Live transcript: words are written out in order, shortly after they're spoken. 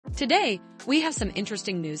Today, we have some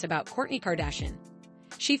interesting news about Kourtney Kardashian.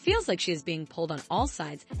 She feels like she is being pulled on all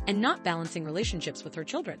sides and not balancing relationships with her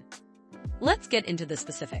children. Let's get into the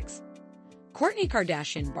specifics. Kourtney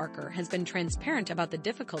Kardashian Barker has been transparent about the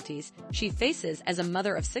difficulties she faces as a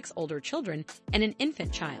mother of 6 older children and an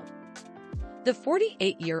infant child. The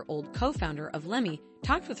 48-year-old co-founder of Lemmy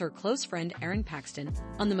talked with her close friend Erin Paxton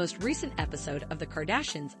on the most recent episode of The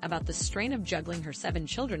Kardashians about the strain of juggling her 7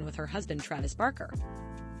 children with her husband Travis Barker.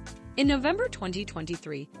 In November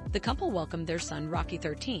 2023, the couple welcomed their son Rocky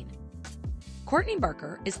 13. Kourtney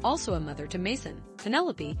Barker is also a mother to Mason,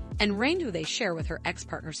 Penelope, and Rain, who they share with her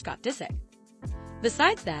ex-partner Scott Disick.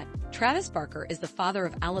 Besides that, Travis Barker is the father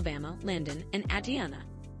of Alabama, Landon, and Atiana.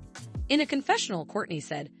 In a confessional, Kourtney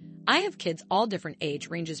said, "I have kids all different age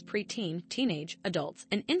ranges, preteen, teenage, adults,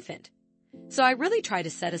 and infant. So I really try to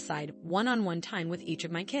set aside one-on-one time with each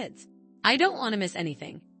of my kids. I don't want to miss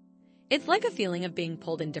anything. It's like a feeling of being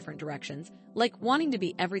pulled in different directions, like wanting to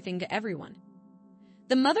be everything to everyone."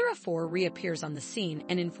 The mother of 4 reappears on the scene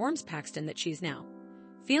and informs Paxton that she's now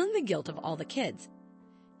feeling the guilt of all the kids,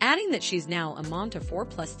 adding that she's now a mom to 4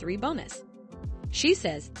 plus 3 bonus. She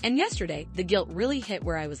says, "And yesterday, the guilt really hit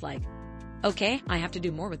where I was like, okay, I have to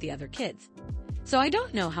do more with the other kids. So I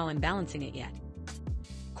don't know how I'm balancing it yet."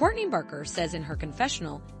 Kourtney Barker says in her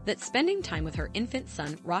confessional that spending time with her infant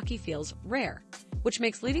son Rocky feels rare, which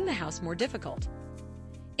makes leaving the house more difficult.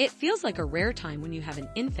 "It feels like a rare time when you have an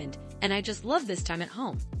infant, and I just love this time at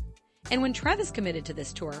home. And when Travis committed to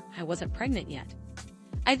this tour, I wasn't pregnant yet.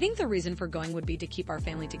 I think the reason for going would be to keep our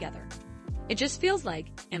family together. It just feels like,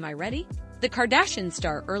 am I ready?" The Kardashian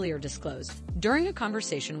star earlier disclosed, during a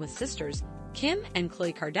conversation with sisters Kim and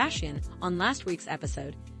Khloe Kardashian on last week's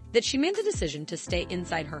episode, that she made the decision to stay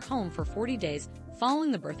inside her home for 40 days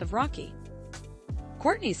following the birth of Rocky.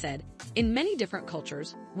 Kourtney said, "In many different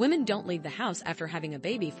cultures, women don't leave the house after having a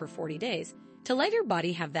baby for 40 days to let your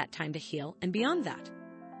body have that time to heal and beyond that.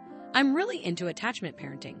 I'm really into attachment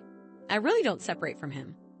parenting. I really don't separate from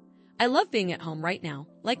him. I love being at home right now,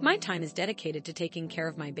 like my time is dedicated to taking care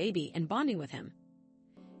of my baby and bonding with him."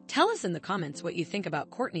 Tell us in the comments what you think about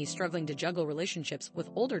Kourtney struggling to juggle relationships with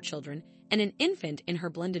older children and an infant in her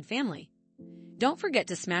blended family. Don't forget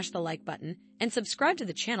to smash the like button and subscribe to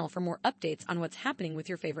the channel for more updates on what's happening with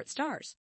your favorite stars.